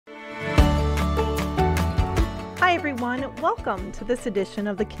everyone. Welcome to this edition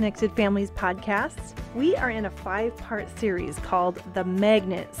of the Connected Families Podcast. We are in a 5-part series called The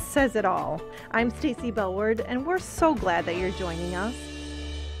Magnet Says It All. I'm Stacy Bellward, and we're so glad that you're joining us.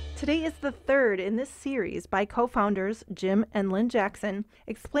 Today is the third in this series by co-founders Jim and Lynn Jackson,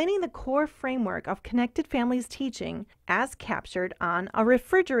 explaining the core framework of Connected Families teaching as captured on a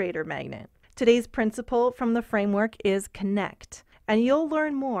refrigerator magnet. Today's principle from the framework is connect. And you'll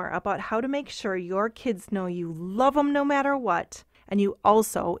learn more about how to make sure your kids know you love them no matter what, and you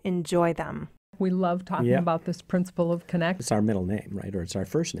also enjoy them. We love talking about this principle of connect. It's our middle name, right? Or it's our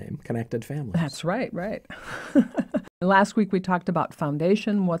first name, Connected Families. That's right. Last week we talked about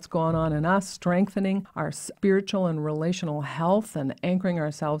foundation, what's going on in us, strengthening our spiritual and relational health and anchoring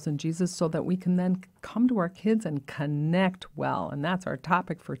ourselves in Jesus so that we can then come to our kids and connect well. And that's our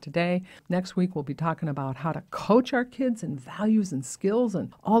topic for today. Next week we'll be talking about how to coach our kids in values and skills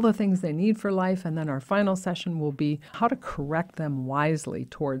and all the things they need for life. And then our final session will be how to correct them wisely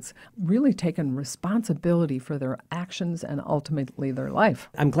towards really taking responsibility for their actions and ultimately their life.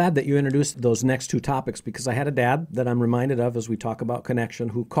 I'm glad that you introduced those next two topics because I had a dad that I'm reminded of as we talk about connection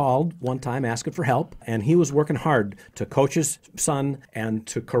who called one time asking for help, and he was working hard to coach his son and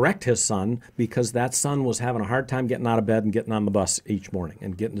to correct his son because that son was having a hard time getting out of bed and getting on the bus each morning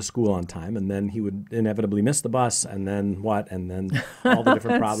and getting to school on time, and then he would inevitably miss the bus, and then what, and then all the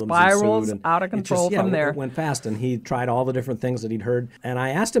different problems spirals ensued, and out of control from there. It went fast, and he tried all the different things that he'd heard, and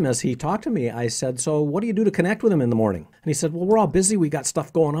I asked him as he talked to me, I said, so what do you do to connect with him in the morning? And he said, well, we're all busy, we got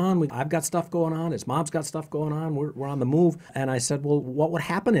stuff going on, I've got stuff going on, his mom's got stuff going on, we're on the move. And I said, well, what would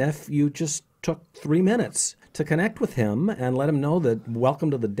happen if you just took 3 minutes to connect with him and let him know that welcome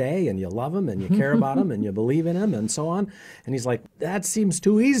to the day and you love him and you care about him and you believe in him and so on? And he's like, that seems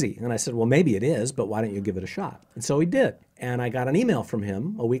too easy. And I said, well, maybe it is, but why don't you give it a shot? And so he did. And I got an email from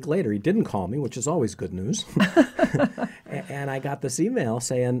him a week later. He didn't call me, which is always good news. And I got this email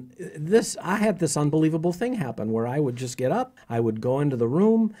saying, I had this unbelievable thing happen where I would just get up, I would go into the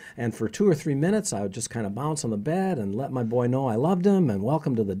room, and for 2 or 3 minutes, I would just kind of bounce on the bed and let my boy know I loved him and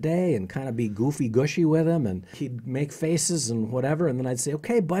welcome to the day and kind of be goofy-gushy with him. And he'd make faces and whatever. And then I'd say,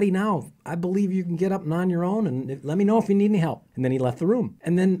 okay, buddy, now I believe you can get up and on your own and let me know if you need any help. And then he left the room.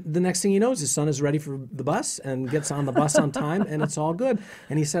 And then the next thing he knows, his son is ready for the bus and gets on the bus on time, and it's all good.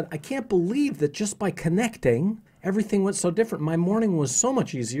 And he said, I can't believe that just by connecting, everything went so different. My morning was so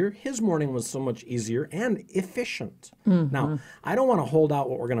much easier. His morning was so much easier and efficient. Mm-hmm. Now, I don't want to hold out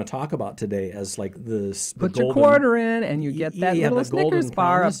what we're going to talk about today as like the Put your quarter in and you get that little Snickers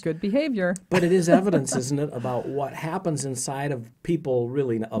bar of good behavior. But it is evidence, isn't it, about what happens inside of people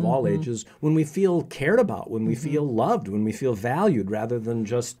really of all ages when we feel cared about, when we feel loved, when we feel valued rather than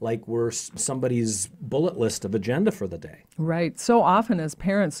just like we're somebody's bullet list of agenda for the day. Right. So often as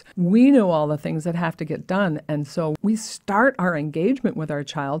parents, we know all the things that have to get done, and so we start our engagement with our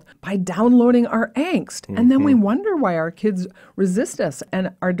child by downloading our angst. And then we wonder why our kids resist us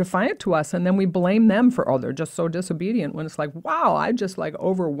and are defiant to us. And then we blame them for, they're just so disobedient, when it's like, wow, I just like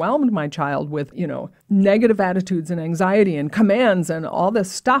overwhelmed my child with, negative attitudes and anxiety and commands and all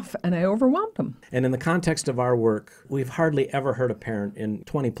this stuff. And I overwhelmed them. And in the context of our work, we've hardly ever heard a parent in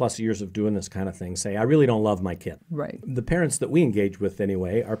 20 plus years of doing this kind of thing say, I really don't love my kid. Right. The parents that we engage with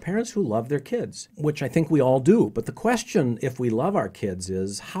anyway are parents who love their kids, which I think we all do. But the question, if we love our kids,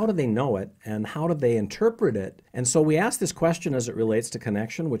 is how do they know it and how do they interpret it? And so we ask this question as it relates to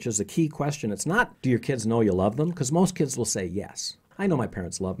connection, which is a key question. It's not, do your kids know you love them? Because most kids will say yes. I know my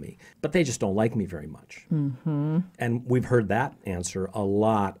parents love me, but they just don't like me very much. Mm-hmm. And we've heard that answer a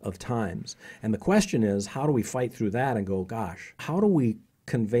lot of times. And the question is, how do we fight through that and go, gosh, how do we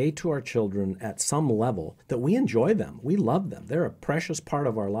convey to our children at some level that we enjoy them, we love them, they're a precious part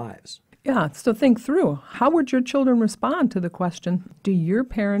of our lives? Yeah, so think through, how would your children respond to the question, do your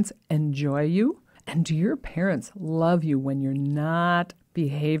parents enjoy you? And do your parents love you when you're not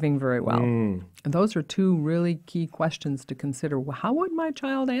behaving very well? And those are two really key questions to consider. Well, how would my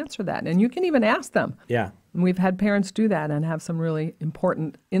child answer that? And you can even ask them. Yeah. And we've had parents do that and have some really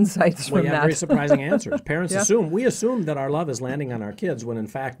important insights from that. Very surprising answers. Parents we assume that our love is landing on our kids when in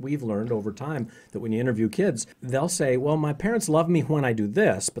fact we've learned over time that when you interview kids, they'll say, well, my parents love me when I do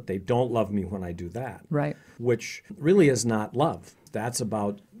this, but they don't love me when I do that. Right. Which really is not love. That's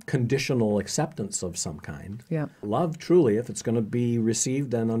about conditional acceptance of some kind. Yeah. Love, truly, if it's going to be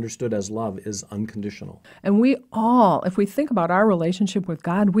received and understood as love, is unconditional. And we all, if we think about our relationship with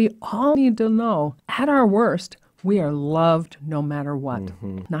God, we all need to know, at our worst, we are loved no matter what.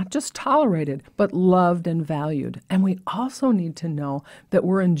 Not just tolerated, but loved and valued. And we also need to know that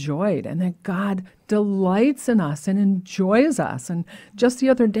we're enjoyed and that God delights in us and enjoys us. And just the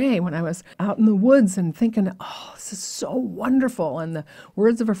other day when I was out in the woods and thinking, oh, this is so wonderful, and the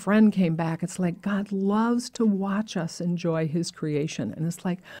words of a friend came back, it's like God loves to watch us enjoy his creation. And it's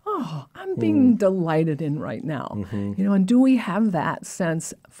like, oh, I'm being delighted in right now. And do we have that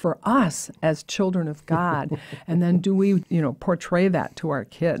sense for us as children of God? And then do we, portray that to our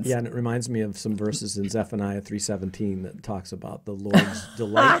kids? Yeah, and it reminds me of some verses in Zephaniah 3:17 that talks about the Lord's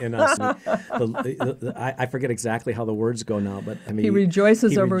delight in us. I forget exactly how the words go now, but I mean, he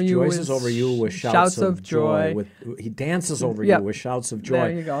rejoices over you with shouts of joy. He dances over you Yep. with shouts of joy.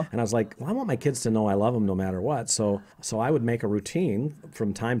 There you go. And I was like, well, I want my kids to know I love them no matter what. So I would make a routine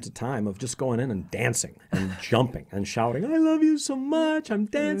from time to time of just going in and dancing and jumping and shouting, I love you so much. I'm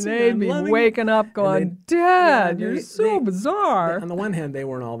dancing. They'd I'm be loving waking up going, Dad, Yeah, you're so bizarre. On the one hand, they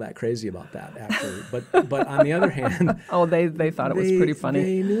weren't all that crazy about that, actually. But on the other hand, Oh, they thought it was pretty funny.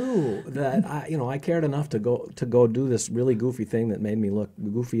 They knew that I cared enough to go do this really goofy thing that made me look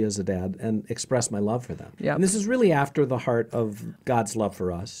goofy as a dad and express my love for them. Yep. And this is really after the heart of God's love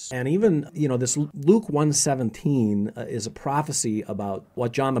for us. And even this Luke 1:17 is a prophecy about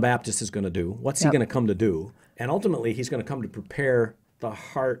what John the Baptist is going to do. What's he going to come to do? And ultimately, he's going to come to prepare the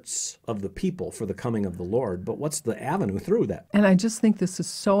hearts of the people for the coming of the Lord. But what's the avenue through that? And I just think this is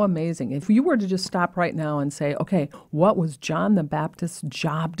so amazing. If you were to just stop right now and say, okay, what was John the Baptist's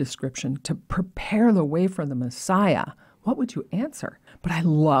job description to prepare the way for the Messiah? What would you answer? But I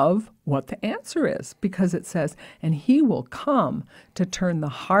love what the answer is, because it says, and he will come to turn the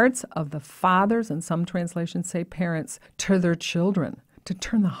hearts of the fathers, and some translations say parents, to their children. To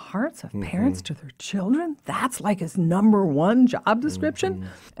turn the hearts of parents to their children? That's like his number one job description.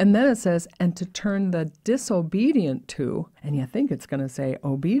 And then it says, and to turn the disobedient to, and you think it's going to say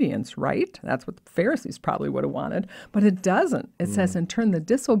obedience, right? That's what the Pharisees probably would have wanted, but it doesn't. It says, and turn the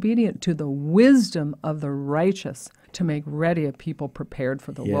disobedient to the wisdom of the righteous, to make ready a people prepared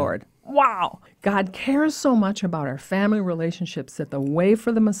for the Lord. Wow. God cares so much about our family relationships that the way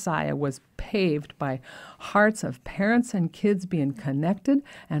for the Messiah was paved by hearts of parents and kids being connected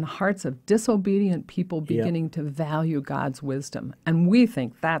and hearts of disobedient people beginning to value God's wisdom. And we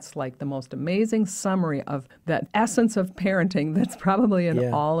think that's like the most amazing summary of that essence of parenting that's probably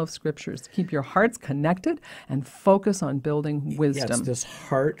in all of Scriptures. Keep your hearts connected and focus on building wisdom. Yeah, it's this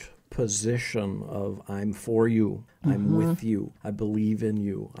heart position of I'm for you, I'm with you, I believe in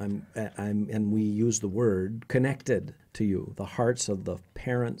you, and we use the word connected to you, the hearts of the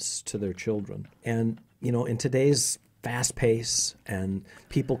parents to their children. And in today's fast pace and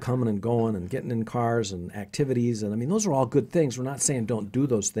people coming and going and getting in cars and activities, and I mean, those are all good things. We're not saying don't do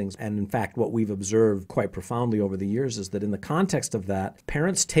those things. And in fact, what we've observed quite profoundly over the years is that in the context of that,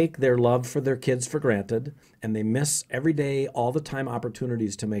 parents take their love for their kids for granted, and they miss every day, all the time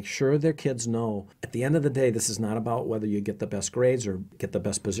opportunities to make sure their kids know at the end of the day, this is not about whether you get the best grades or get the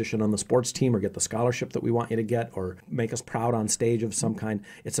best position on the sports team or get the scholarship that we want you to get or make us proud on stage of some kind.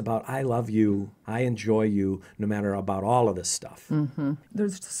 It's about, I love you, I enjoy you, no matter about all of this stuff.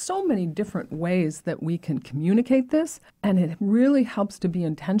 There's so many different ways that we can communicate this, and it really helps to be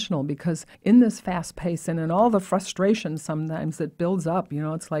intentional, because in this fast pace and in all the frustration sometimes that builds up,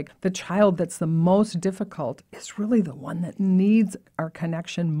 it's like the child that's the most difficult is really the one that needs our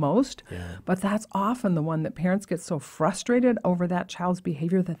connection most, but that's often the one that parents get so frustrated over that child's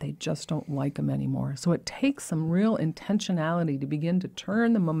behavior that they just don't like them anymore. So it takes some real intentionality to begin to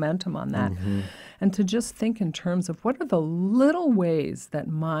turn the momentum on that and to just think in terms of what are the little ways that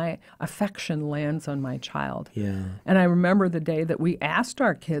my affection lands on my child. And I remember the day that we asked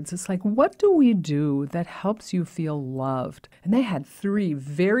our kids, it's like, what do we do that helps you feel loved? And they had 3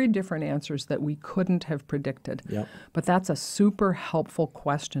 very different answers that we couldn't have predicted. But that's a super helpful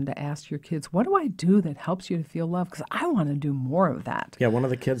question to ask your kids. What do I do that helps you to feel loved? Because I want to do more of that. One of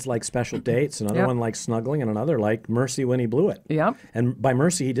the kids liked special dates, another one liked snuggling, and another liked mercy when he blew it. And by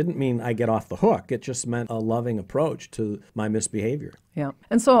mercy, he didn't mean I get off the hook. It just meant a loving approach to my misbehavior.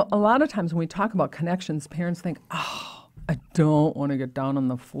 And so a lot of times when we talk about connections, parents think, I don't want to get down on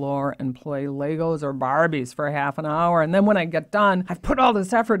the floor and play Legos or Barbies for half an hour. And then when I get done, I've put all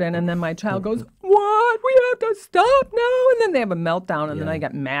this effort in, and then my child goes, what? We have to stop now? And then they have a meltdown, and then I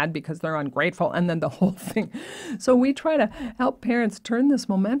get mad because they're ungrateful, and then the whole thing. So we try to help parents turn this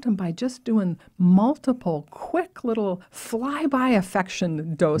momentum by just doing multiple quick little fly-by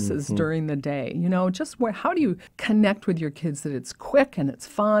affection doses during the day. Just how do you connect with your kids that it's quick and it's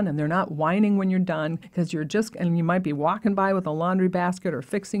fun and they're not whining when you're done, because and you might be walking by with a laundry basket or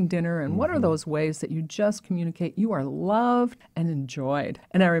fixing dinner. And what are those ways that you just communicate you are loved and enjoyed?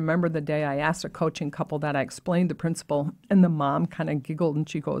 And I remember the day I asked a coaching couple that, I explained the principle, and the mom kind of giggled and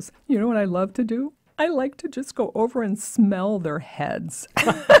she goes, you know what I love to do? I like to just go over and smell their heads.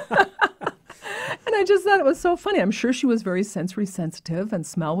 And I just thought it was so funny. I'm sure she was very sensory sensitive and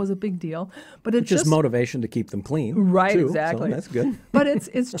smell was a big deal. But it's just motivation to keep them clean. Right, too, exactly. So that's good. But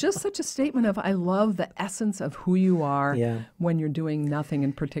it's just such a statement of I love the essence of who you are when you're doing nothing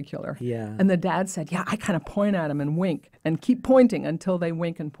in particular. Yeah. And the dad said, I kind of point at them and wink and keep pointing until they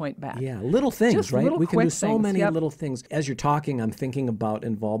wink and point back. Yeah, little things, just right? Little We can do quick so things. many Yep. little things. As you're talking, I'm thinking about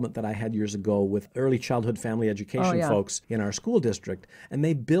involvement that I had years ago with early childhood family education folks in our school district. And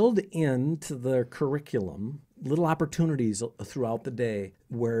they build into their curriculum little opportunities throughout the day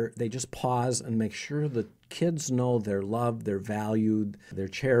where they just pause and make sure the kids know they're loved, they're valued, they're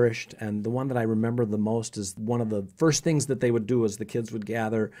cherished. And the one that I remember the most is one of the first things that they would do as the kids would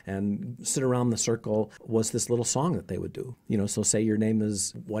gather and sit around the circle was this little song that they would do. So say your name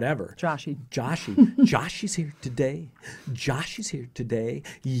is whatever. Joshy. Joshy's here today. Joshy's here today.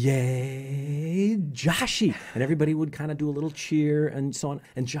 Yay, Joshy. And everybody would kind of do a little cheer and so on.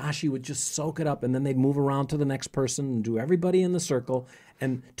 And Joshy would just soak it up. And then they'd move around to the next person and do everybody in the circle.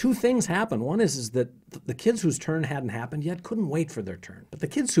 And two things happen. One is that the kids whose turn hadn't happened yet couldn't wait for their turn. But the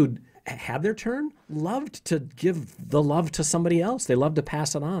kids who'd had their turn loved to give the love to somebody else. They loved to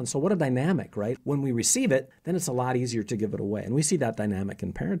pass it on. So what a dynamic, right? When we receive it, then it's a lot easier to give it away. And we see that dynamic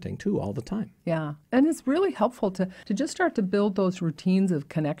in parenting too all the time. Yeah. And it's really helpful to just start to build those routines of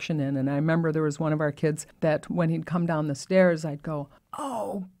connection in. And I remember there was one of our kids that when he'd come down the stairs, I'd go,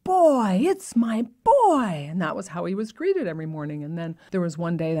 "Oh boy, it's my boy." And that was how he was greeted every morning. And then there was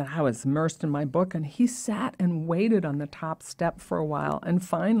one day that I was immersed in my book and he sat and waited on the top step for a while and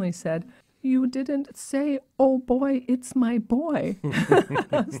finally said, "You didn't say, 'Oh boy, it's my boy.'"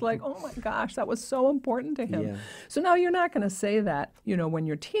 I was like, oh my gosh, that was so important to him. Yeah. So now you're not going to say that, when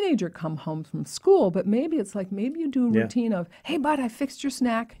your teenager come home from school, but maybe it's like, maybe you do a routine of, "Hey bud, I fixed your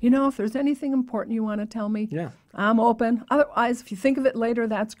snack. If there's anything important you want to tell me, I'm open. Otherwise, if you think of it later,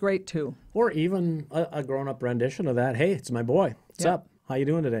 that's great too." Or even a grown-up rendition of that. "Hey, it's my boy. What's up? How you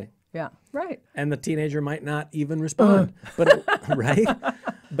doing today?" Yeah, right. And the teenager might not even respond, but right?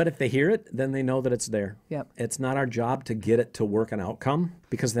 But if they hear it, then they know that it's there. Yep. It's not our job to get it to work an outcome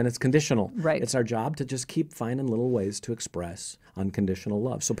because then it's conditional. Right. It's our job to just keep finding little ways to express unconditional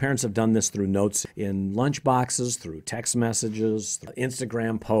love. So parents have done this through notes in lunch boxes, through text messages, through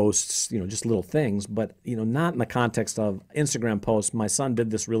Instagram posts, just little things, but, not in the context of Instagram posts, "My son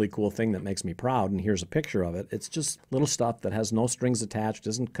did this really cool thing that makes me proud, and here's a picture of it." It's just little stuff that has no strings attached,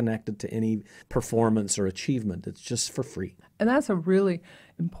 isn't connected to any performance or achievement. It's just for free. And that's a really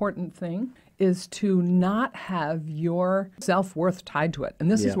important thing, is to not have your self-worth tied to it. And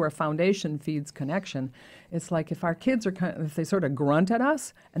this is where foundation feeds connection. It's like if our kids are if they sort of grunt at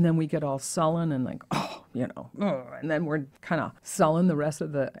us and then we get all sullen and like, and then we're kind of sullen the rest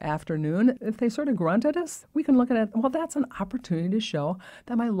of the afternoon. If they sort of grunt at us, we can look at it, well, that's an opportunity to show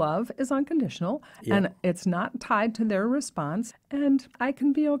that my love is unconditional and it's not tied to their response and I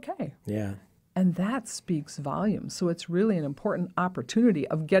can be okay. Yeah. And that speaks volumes. So it's really an important opportunity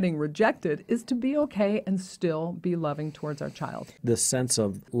of getting rejected is to be okay and still be loving towards our child. This sense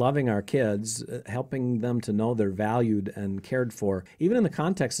of loving our kids, helping them to know they're valued and cared for, even in the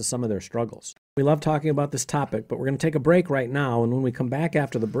context of some of their struggles. We love talking about this topic, but we're going to take a break right now. And when we come back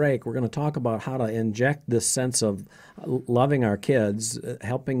after the break, we're going to talk about how to inject this sense of loving our kids,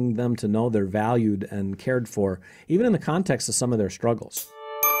 helping them to know they're valued and cared for, even in the context of some of their struggles.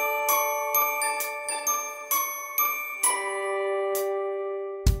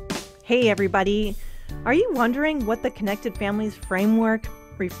 Hey everybody, are you wondering what the Connected Families Framework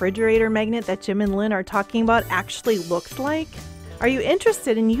refrigerator magnet that Jim and Lynn are talking about actually looks like? Are you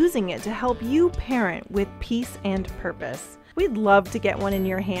interested in using it to help you parent with peace and purpose? We'd love to get one in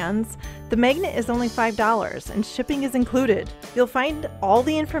your hands. The magnet is only $5 and shipping is included. You'll find all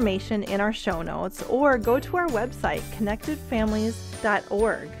the information in our show notes or go to our website,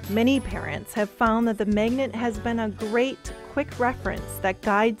 connectedfamilies.org. Many parents have found that the magnet has been a great quick reference that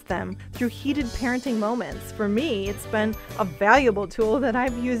guides them through heated parenting moments. For me, it's been a valuable tool that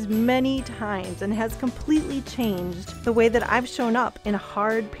I've used many times and has completely changed the way that I've shown up in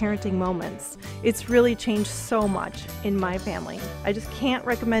hard parenting moments. It's really changed so much in my family. I just can't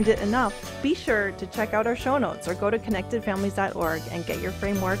recommend it enough. Be sure to check out our show notes or go to connectedfamilies.org and get your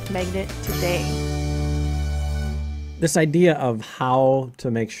framework magnet today. This idea of how to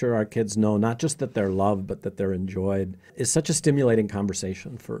make sure our kids know not just that they're loved, but that they're enjoyed is such a stimulating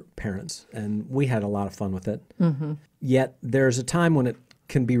conversation for parents. And we had a lot of fun with it. Mm-hmm. Yet there's a time when it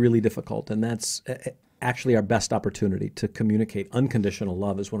can be really difficult. And that's actually our best opportunity to communicate unconditional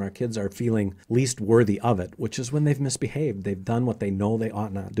love is when our kids are feeling least worthy of it, which is when they've misbehaved. They've done what they know they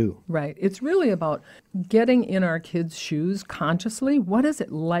ought not do. Right. It's really about getting in our kids' shoes consciously. What is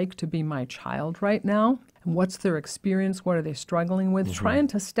it like to be my child right now? And what's their experience? What are they struggling with? Trying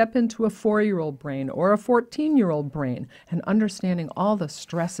to step into a 4-year-old brain or a 14-year-old brain and understanding all the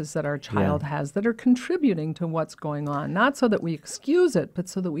stresses that our child has that are contributing to what's going on. Not so that we excuse it, but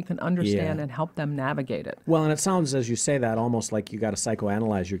so that we can understand and help them navigate it. Well, and it sounds, as you say that, almost like you got to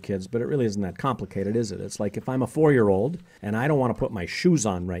psychoanalyze your kids, but it really isn't that complicated, is it? It's like if I'm a 4-year-old and I don't want to put my shoes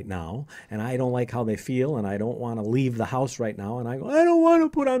on right now, and I don't like how they feel, and I don't want to leave the house right now, and I go, I don't want to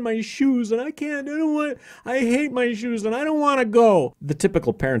put on my shoes, and I can't, I hate my shoes, and I don't want to go. The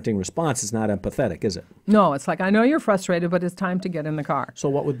typical parenting response is not empathetic, is it? No, it's like, I know you're frustrated, but it's time to get in the car. So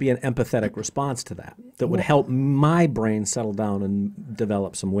what would be an empathetic response to that would help my brain settle down and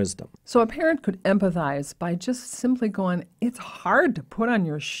develop some wisdom? So a parent could empathize by just simply going, it's hard to put on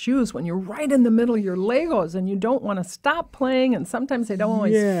your shoes when you're right in the middle of your Legos and you don't want to stop playing, and sometimes they don't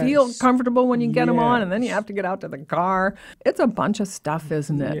always feel comfortable when you get them on, and then you have to get out to the car. It's a bunch of stuff,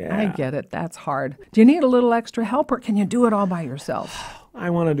 isn't it? Yeah. I get it. That's hard. Do you need a little extra help, or can you do it all by yourself? I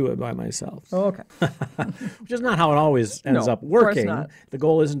want to do it by myself. Oh, okay. Which is not how it always ends up working. Of course not. The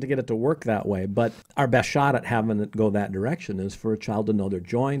goal isn't to get it to work that way, but our best shot at having it go that direction is for a child to know they're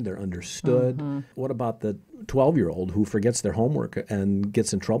joined, they're understood. What about the 12-year-old who forgets their homework and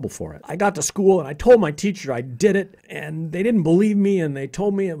gets in trouble for it? I got to school and I told my teacher I did it, and they didn't believe me, and they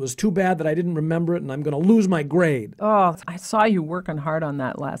told me it was too bad that I didn't remember it and I'm going to lose my grade. Oh, I saw you working hard on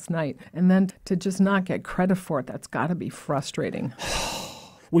that last night, and then to just not get credit for it, that's got to be frustrating.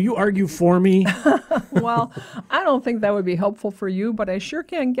 Will you argue for me? Well, I don't think that would be helpful for you, but I sure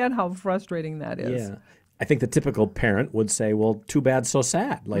can get how frustrating that is. Yeah. I think the typical parent would say, well, too bad, so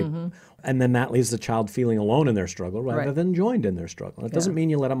sad. Like, and then that leaves the child feeling alone in their struggle rather than joined in their struggle. It doesn't mean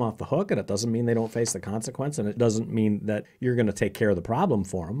you let them off the hook, and it doesn't mean they don't face the consequence, and it doesn't mean that you're going to take care of the problem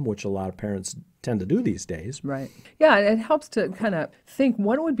for them, which a lot of parents tend to do these days. Right. Yeah, it helps to kind of think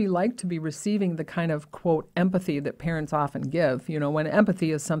what it would be like to be receiving the kind of, quote, empathy that parents often give. You know, when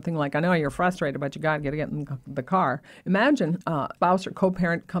empathy is something like, I know you're frustrated, but you got to get in the car. Imagine a spouse or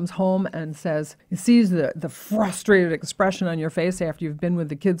co-parent comes home and says, sees the frustrated expression on your face after you've been with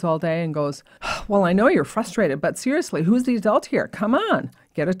the kids all day and goes, well, I know you're frustrated, but seriously, who's the adult here? Come on.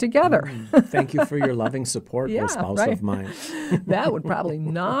 Get it together. Thank you for your loving support, oh spouse of mine. That would probably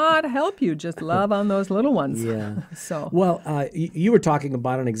not help you. Just love on those little ones. Yeah. So. Well, you were talking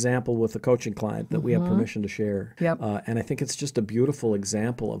about an example with a coaching client that we have permission to share. Yep. And I think it's just a beautiful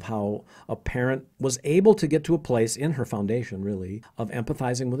example of how a parent was able to get to a place in her foundation, really, of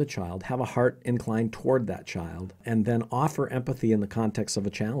empathizing with a child, have a heart inclined toward that child, and then offer empathy in the context of a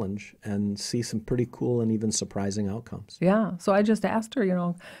challenge and see some pretty cool and even surprising outcomes. Yeah. So I just asked her,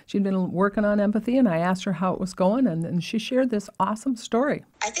 she'd been working on empathy, and I asked her how it was going, and she shared this awesome story.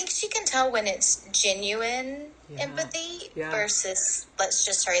 I think she can tell when it's genuine empathy versus, let's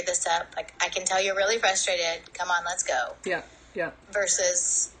just hurry this up. Like, I can tell you're really frustrated. Come on, let's go. Yeah.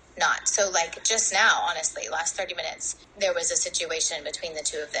 Versus not. So, like, just now, honestly, last 30 minutes, there was a situation between the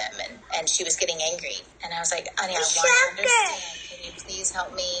two of them, and she was getting angry. And I was like, honey, I want to understand. Can you please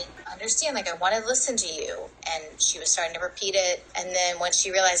help me understand? Like, I want to listen to you. And she was starting to repeat it. And then when she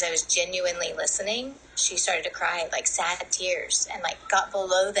realized I was genuinely listening, she started to cry, like, sad tears, and, like, got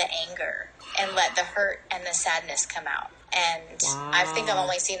below the anger and let the hurt and the sadness come out. And I think I've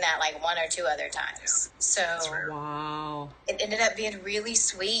only seen that like one or two other times. So it ended up being really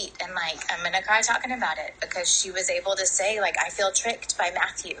sweet. And like, I'm going to cry talking about it, because she was able to say, like, I feel tricked by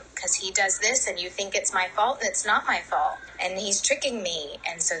Matthew because he does this and you think it's my fault, and it's not my fault. And he's tricking me.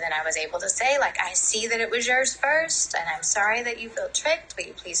 And so then I was able to say, like, I see that it was yours first, and I'm sorry that you feel tricked. Will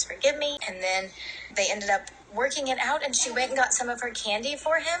you please forgive me? And then they ended up working it out, and she went and got some of her candy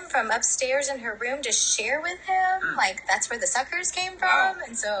for him from upstairs in her room to share with him. Like, that's where the suckers came from. Wow.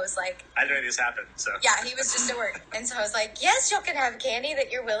 And so I was like, I didn't know this happened. So yeah, he was just at work. And so I was like, yes, you can have candy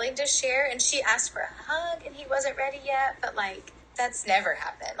that you're willing to share. And she asked for a hug, and he wasn't ready yet, but like, that's never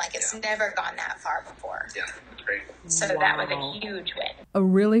happened. Like, it's never gone that far before. Yeah, that's great. So that was a huge win. A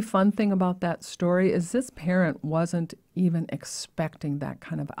really fun thing about that story is this parent wasn't even expecting that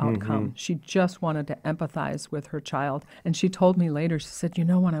kind of outcome. She just wanted to empathize with her child. And she told me later, she said,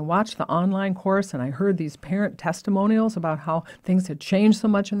 when I watched the online course and I heard these parent testimonials about how things had changed so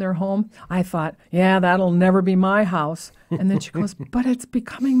much in their home, I thought, yeah, that'll never be my house. And then she goes, but it's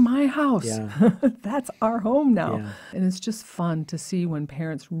becoming my house. Yeah. That's our home now. Yeah. And it's just fun to see when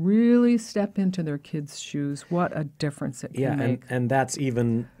parents really step into their kids' shoes, what what a difference it can make. And that's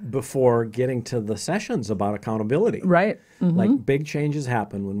even before getting to the sessions about accountability. Right. Mm-hmm. Like big changes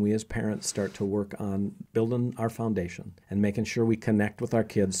happen when we as parents start to work on building our foundation and making sure we connect with our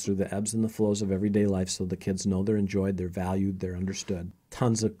kids through the ebbs and the flows of everyday life so the kids know they're enjoyed, they're valued, they're understood.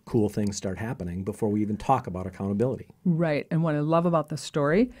 Tons of cool things start happening before we even talk about accountability. Right. And what I love about the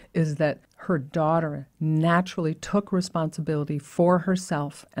story is that her daughter naturally took responsibility for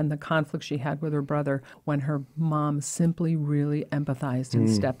herself and the conflict she had with her brother when her mom simply really empathized and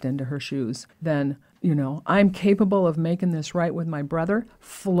stepped into her shoes. Then, I'm capable of making this right with my brother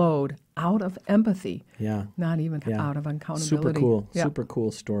flowed out of empathy. Yeah. Not even out of accountability. Super cool. Yeah. Super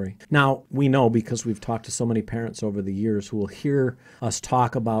cool story. Now, we know because we've talked to so many parents over the years who will hear us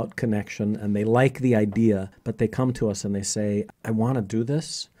talk about connection and they like the idea, but they come to us and they say, I want to do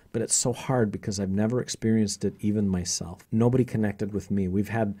this, but it's so hard because I've never experienced it even myself. Nobody connected with me. We've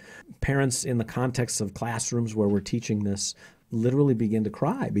had parents in the context of classrooms where we're teaching this literally begin to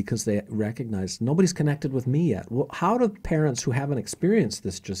cry because they recognize nobody's connected with me yet. Well, how do parents who haven't experienced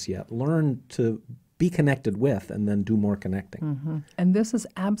this just yet learn to be connected with and then do more connecting? Mm-hmm. And this is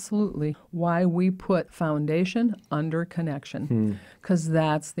absolutely why we put foundation under connection, because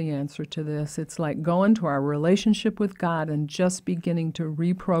that's the answer to this. It's like going to our relationship with God and just beginning to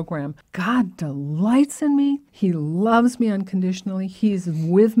reprogram. God delights in me. He loves me unconditionally. He's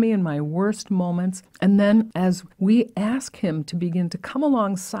with me in my worst moments. And then as we ask him to begin to come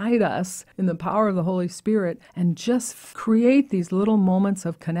alongside us in the power of the Holy Spirit and just create these little moments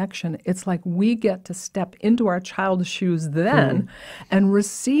of connection, it's like we get to step into our child's shoes then and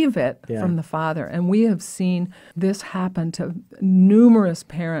receive it from the Father. And we have seen this happen to numerous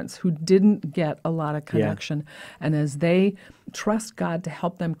parents who didn't get a lot of connection. And as they trust God to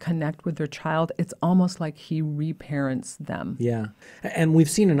help them connect with their child, it's almost like he reparents them. Yeah. And we've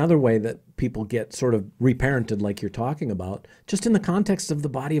seen another way that people get sort of reparented like you're talking about, just in the context of the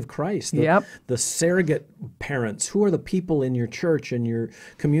body of Christ. The surrogate parents, who are the people in your church and your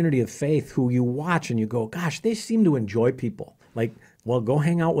community of faith who you watch and you go, gosh, they seem to enjoy people. Like, well, go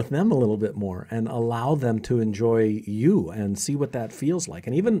hang out with them a little bit more and allow them to enjoy you and see what that feels like.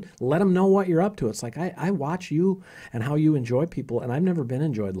 And even let them know what you're up to. It's like, I watch you and how you enjoy people, and I've never been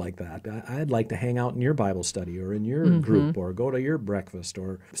enjoyed like that. I'd like to hang out in your Bible study or in your group or go to your breakfast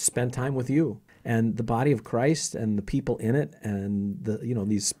or spend time with you. And the body of Christ and the people in it and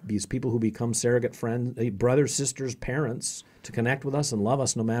these people who become surrogate friends, brothers, sisters, parents, to connect with us and love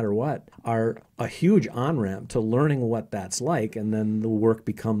us no matter what, are a huge on-ramp to learning what that's like. And then the work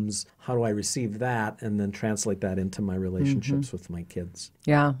becomes, how do I receive that and then translate that into my relationships with my kids?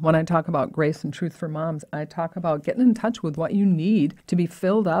 Yeah. When I talk about grace and truth for moms, I talk about getting in touch with what you need to be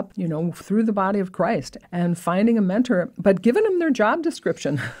filled up, through the body of Christ and finding a mentor, but giving them their job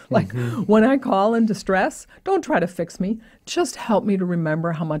description. Like when I call in distress, don't try to fix me. Just help me to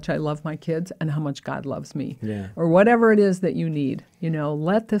remember how much I love my kids and how much God loves me. Yeah. Or whatever it is that you need.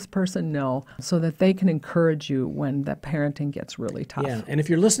 Let this person know so that they can encourage you when the parenting gets really tough. Yeah, and if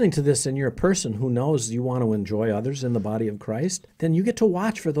you're listening to this and you're a person who knows you want to enjoy others in the body of Christ, then you get to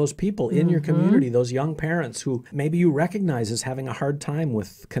watch for those people in your community, those young parents who maybe you recognize as having a hard time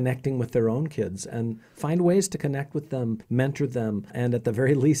with connecting with their own kids, and find ways to connect with them, mentor them, and at the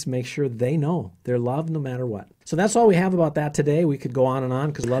very least make sure they know they're loved no matter what. So that's all we have about that today. We could go on and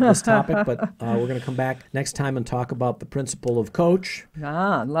on because we love this topic, but we're going to come back next time and talk about the principle of coach.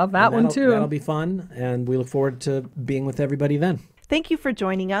 Love that one too. That'll be fun, and we look forward to being with everybody then. Thank you for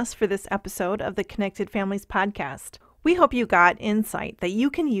joining us for this episode of the Connected Families Podcast. We hope you got insight that you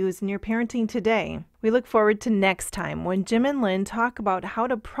can use in your parenting today. We look forward to next time when Jim and Lynn talk about how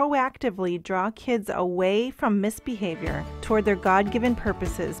to proactively draw kids away from misbehavior toward their God-given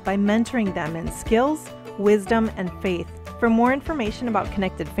purposes by mentoring them in skills, wisdom, and faith. For more information about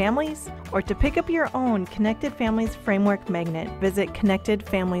Connected Families or to pick up your own Connected Families Framework Magnet, visit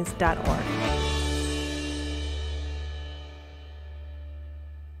connectedfamilies.org.